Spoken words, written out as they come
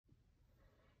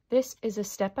This is a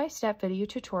step-by-step video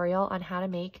tutorial on how to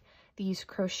make these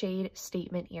crocheted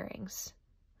statement earrings.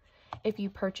 If you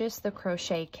purchase the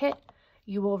crochet kit,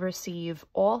 you will receive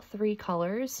all 3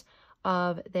 colors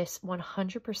of this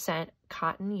 100%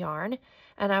 cotton yarn,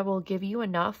 and I will give you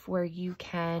enough where you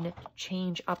can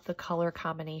change up the color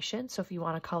combination. So if you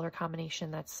want a color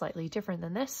combination that's slightly different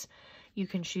than this, you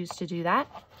can choose to do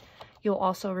that. You'll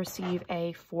also receive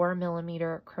a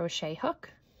 4mm crochet hook,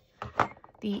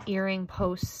 the earring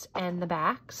posts and the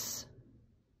backs,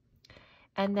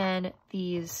 and then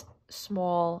these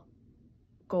small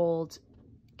gold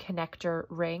connector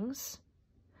rings.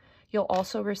 You'll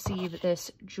also receive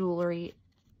this jewelry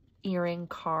earring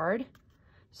card.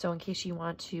 So in case you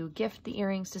want to gift the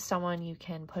earrings to someone, you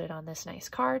can put it on this nice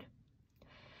card.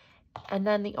 And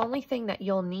then the only thing that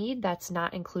you'll need that's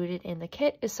not included in the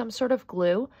kit is some sort of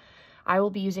glue. I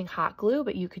will be using hot glue,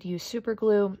 but you could use super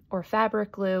glue or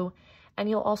fabric glue. And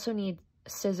you'll also need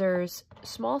scissors.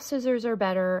 Small scissors are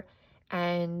better.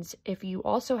 And if you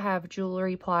also have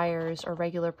jewelry pliers or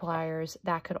regular pliers,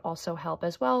 that could also help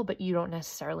as well, but you don't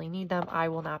necessarily need them. I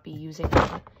will not be using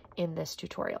them in this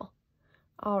tutorial.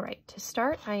 All right, to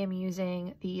start, I am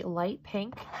using the light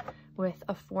pink with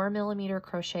a 4mm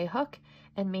crochet hook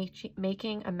and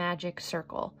making a magic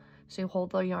circle. So you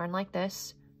hold the yarn like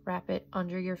this, wrap it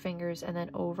under your fingers, and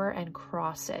then over and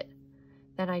cross it.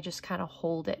 Then I just kind of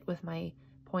hold it with my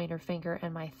pointer finger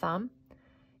and my thumb.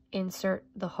 Insert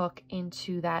the hook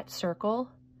into that circle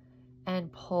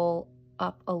and pull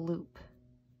up a loop.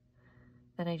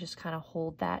 Then I just kind of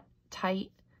hold that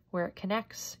tight where it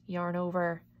connects, yarn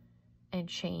over, and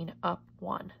chain up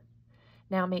 1.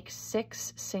 Now make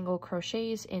 6 single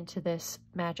crochets into this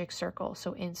magic circle.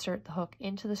 So insert the hook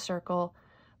into the circle,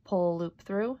 pull a loop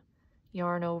through,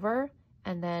 yarn over,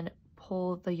 and then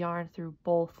pull the yarn through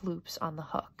both loops on the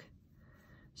hook.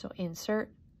 So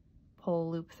insert, pull a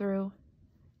loop through,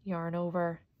 yarn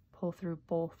over, pull through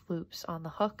both loops on the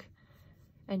hook,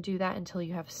 and do that until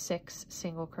you have 6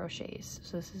 single crochets.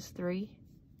 So this is 3,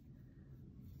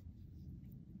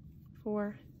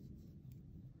 4,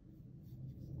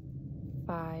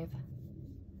 5,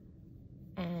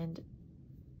 and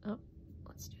oh,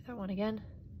 let's do that one again.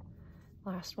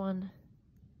 Last one,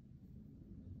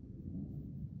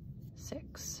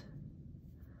 6.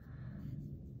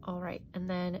 All right, and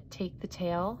then take the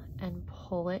tail and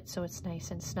pull it so it's nice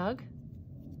and snug.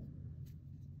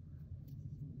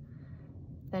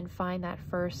 Then find that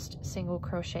first single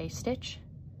crochet stitch,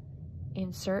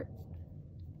 insert,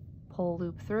 pull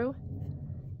loop through,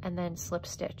 and then slip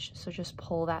stitch. So just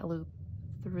pull that loop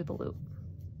through the loop.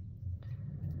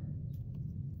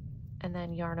 And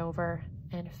then yarn over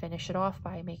and finish it off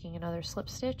by making another slip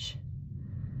stitch.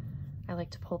 I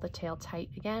like to pull the tail tight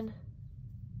again.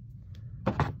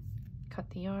 Cut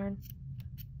the yarn.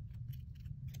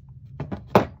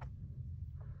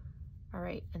 All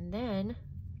right, and then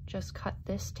just cut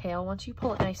this tail. Once you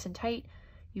pull it nice and tight,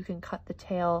 you can cut the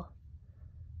tail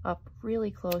up really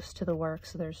close to the work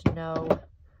so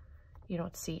you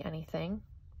don't see anything.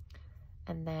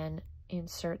 And then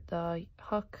insert the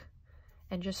hook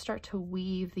and just start to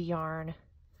weave the yarn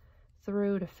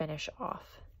through to finish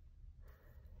off.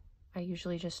 I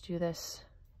usually just do this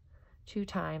 2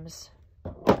 times.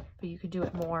 But you can do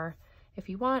it more if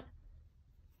you want,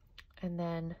 and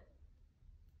then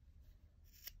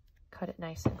cut it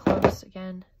nice and close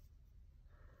again,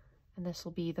 and this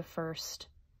will be the first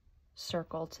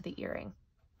circle to the earring.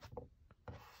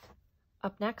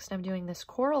 Up next, I'm doing this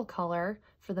coral color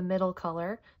for the middle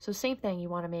color. So same thing, you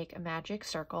want to make a magic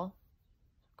circle,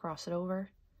 cross it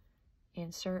over,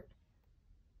 insert,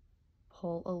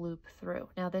 pull a loop through.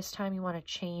 Now this time you want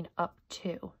to chain up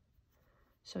 2.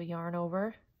 So yarn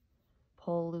over,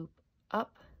 pull a loop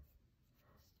up,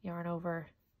 yarn over,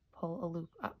 pull a loop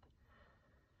up.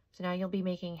 So now you'll be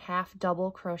making half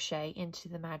double crochet into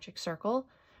the magic circle.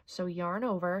 So yarn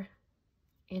over,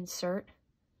 insert,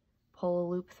 pull a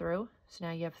loop through. So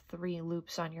now you have 3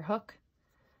 loops on your hook,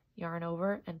 yarn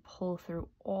over, and pull through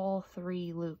all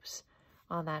 3 loops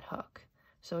on that hook.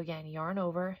 So again, yarn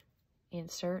over,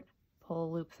 insert, pull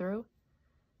a loop through,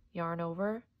 yarn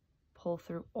over, pull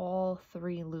through all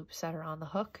 3 loops that are on the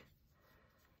hook.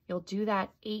 You'll do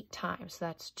that 8 times. So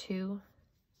that's 2,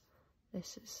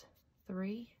 this is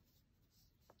 3,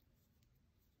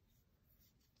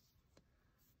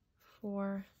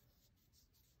 4,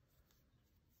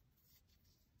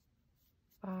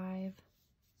 5,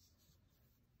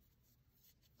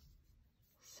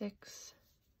 6,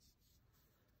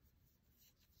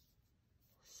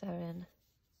 7,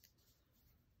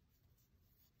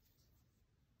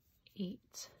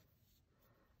 8.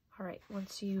 All right,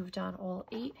 once you've done all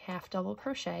 8 half double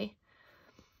crochet,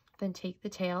 Then take the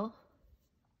tail,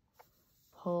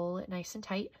 pull it nice and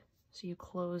tight so you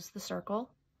close the circle.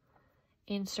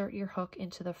 Insert your hook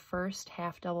into the first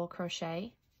half double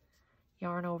crochet,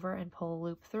 yarn over and pull a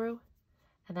loop through,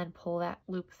 and then pull that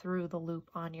loop through the loop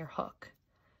on your hook.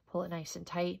 Pull it nice and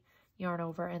tight, yarn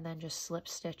over, and then just slip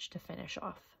stitch to finish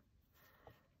off.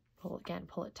 Pull again,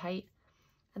 pull it tight,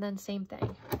 and then same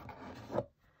thing.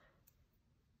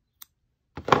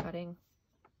 Cutting,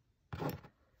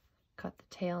 cut the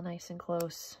tail nice and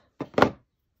close,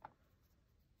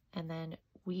 and then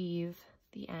weave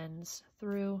the ends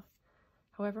through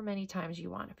however many times you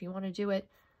want. If you want to do it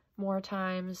more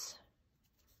times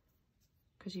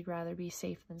because you'd rather be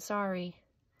safe than sorry,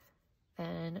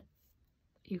 then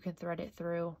you can thread it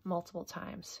through multiple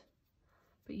times.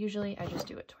 But usually I just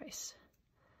do it twice.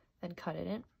 Then cut it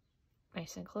in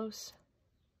nice and close.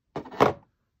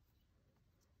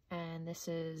 And this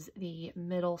is the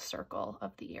middle circle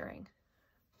of the earring.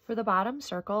 For the bottom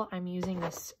circle, I'm using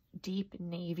this deep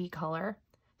navy color.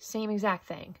 Same exact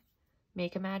thing.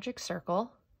 Make a magic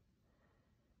circle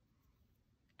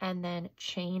and then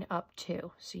chain up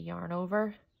 2. So yarn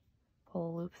over,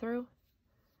 pull a loop through,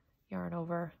 yarn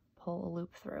over, pull a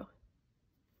loop through.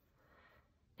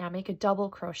 Now make a double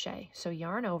crochet. So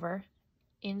yarn over,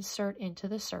 insert into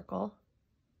the circle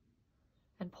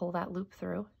and pull that loop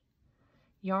through.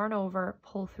 Yarn over,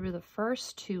 pull through the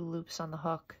first 2 loops on the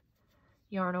hook.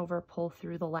 Yarn over, pull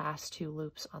through the last 2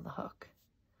 loops on the hook.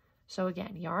 So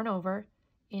again, yarn over,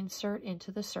 insert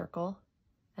into the circle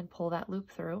and pull that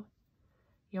loop through.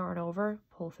 Yarn over,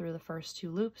 pull through the first 2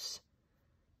 loops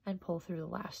and pull through the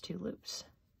last 2 loops.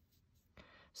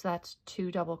 So that's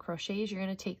 2 double crochets. You're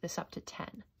going to take this up to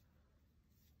 10.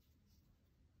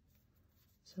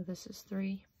 So this is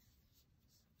 3,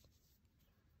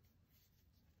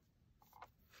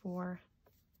 4,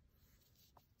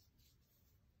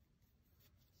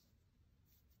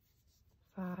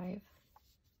 5,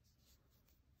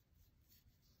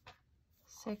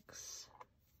 6,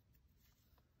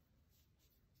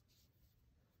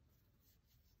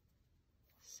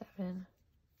 7,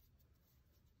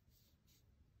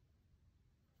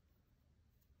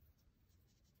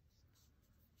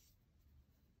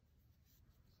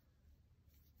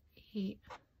 8,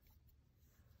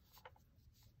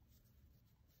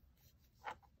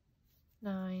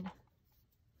 9,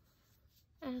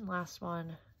 and last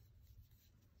one,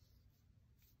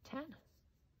 10.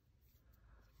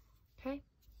 Okay,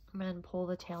 and then pull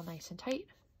the tail nice and tight.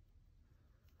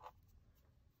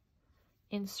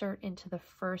 Insert into the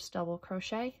first double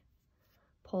crochet,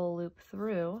 pull a loop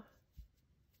through,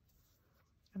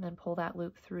 and then pull that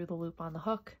loop through the loop on the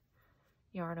hook,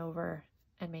 yarn over,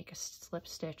 and make a slip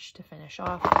stitch to finish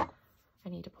off. I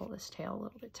need to pull this tail a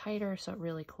little bit tighter so it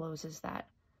really closes that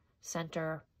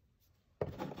center.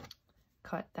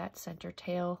 Cut that center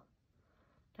tail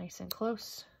nice and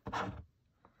close.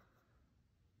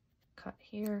 Cut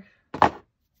here,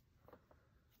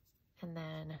 and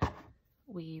then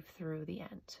weave through the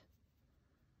end.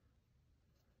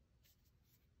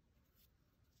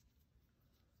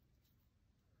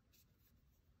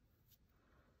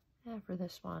 And for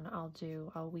this one,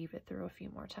 I'll weave it through a few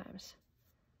more times.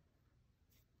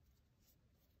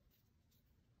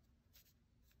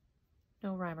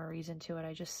 No rhyme or reason to it.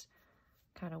 I just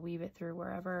kind of weave it through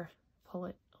wherever, pull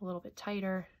it a little bit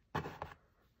tighter.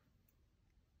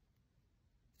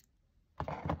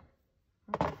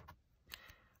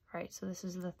 All right, so this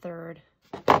is the third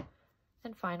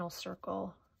and final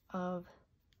circle of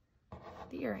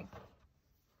the earring.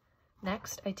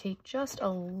 Next, I take just a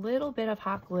little bit of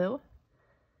hot glue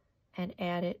and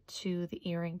add it to the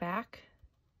earring back.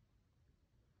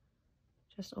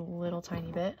 Just a little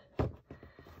tiny bit.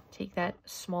 Take that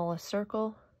smallest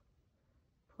circle,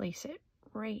 place it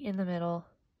right in the middle,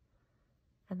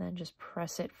 and then just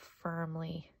press it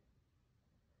firmly.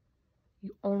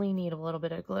 You only need a little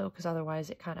bit of glue because otherwise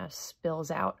it kind of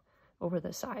spills out over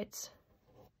the sides.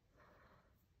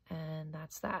 And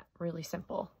that's that, really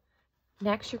simple.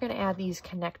 Next, you're going to add these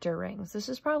connector rings. This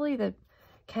is probably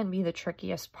can be the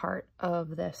trickiest part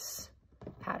of this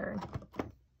pattern.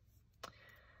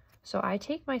 So I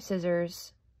take my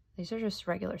scissors, these are just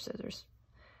regular scissors,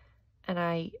 and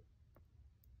I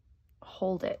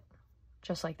hold it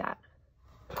just like that.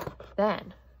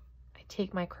 Then I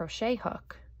take my crochet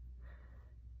hook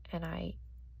and I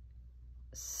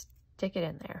stick it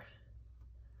in there.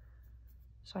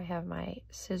 So I have my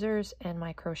scissors and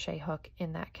my crochet hook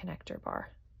in that connector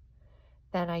bar.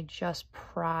 Then I just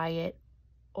pry it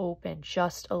open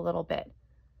just a little bit,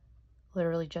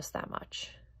 literally just that much.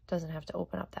 Doesn't have to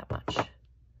open up that much.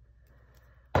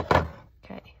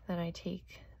 Okay, then I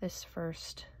take this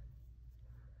first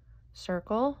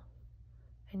circle,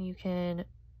 and you can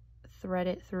thread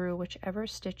it through whichever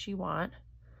stitch you want.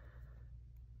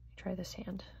 Try this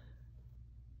hand.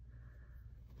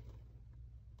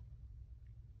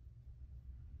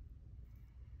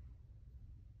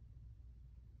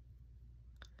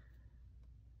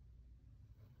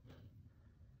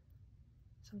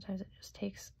 Sometimes it just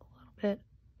takes a little bit.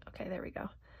 Okay, there we go.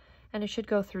 And it should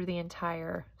go through the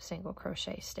entire single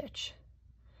crochet stitch.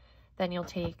 Then you'll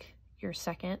take your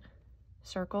second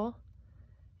circle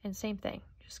and same thing,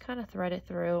 just kind of thread it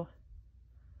through.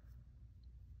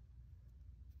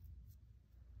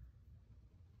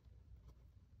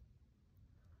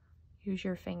 Use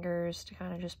your fingers to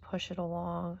kind of just push it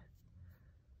along.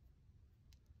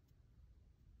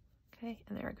 Okay,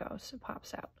 and there it goes, it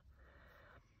pops out.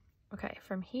 Okay,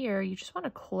 from here, you just want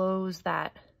to close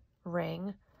that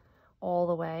ring all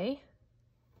the way.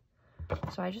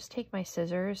 So I just take my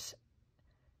scissors,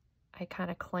 I kind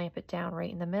of clamp it down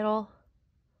right in the middle.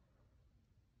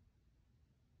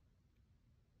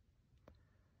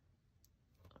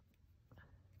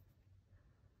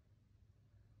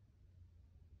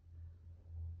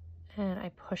 And I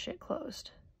push it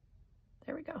closed.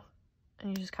 There we go. And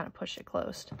you just kind of push it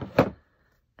closed.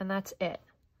 And that's it.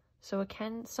 So it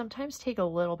can sometimes take a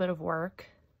little bit of work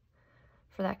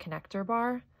for that connector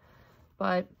bar,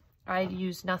 but I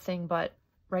used nothing but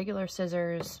regular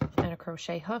scissors and a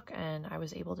crochet hook, and I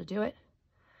was able to do it.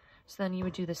 So then you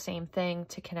would do the same thing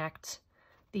to connect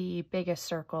the biggest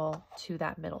circle to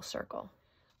that middle circle.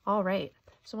 All right,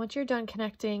 so once you're done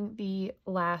connecting the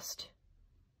last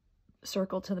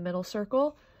circle to the middle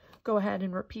circle, go ahead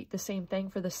and repeat the same thing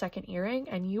for the second earring,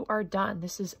 and you are done.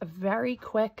 This is a very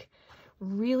quick,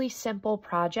 really simple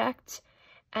project.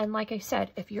 And like I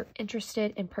said, if you're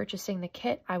interested in purchasing the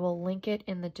kit, I will link it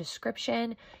in the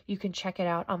description. You can check it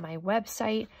out on my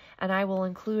website, and I will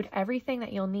include everything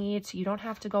that you'll need so you don't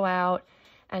have to go out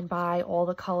and buy all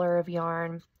the color of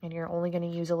yarn, and you're only going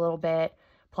to use a little bit.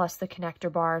 Plus the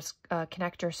connector bars,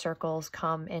 connector circles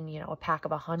come in, you know, a pack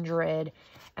of 100.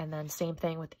 And then same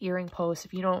thing with earring posts.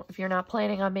 If you're not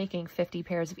planning on making 50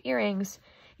 pairs of earrings,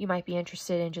 you might be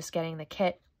interested in just getting the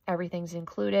kit. Everything's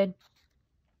included.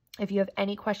 If you have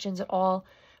any questions at all,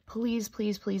 please,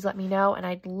 please, please let me know. And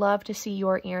I'd love to see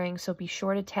your earrings. So be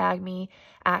sure to tag me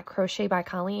at Crochet by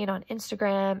Colleen on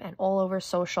Instagram and all over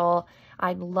social.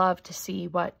 I'd love to see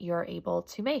what you're able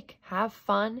to make. Have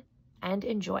fun and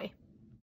enjoy.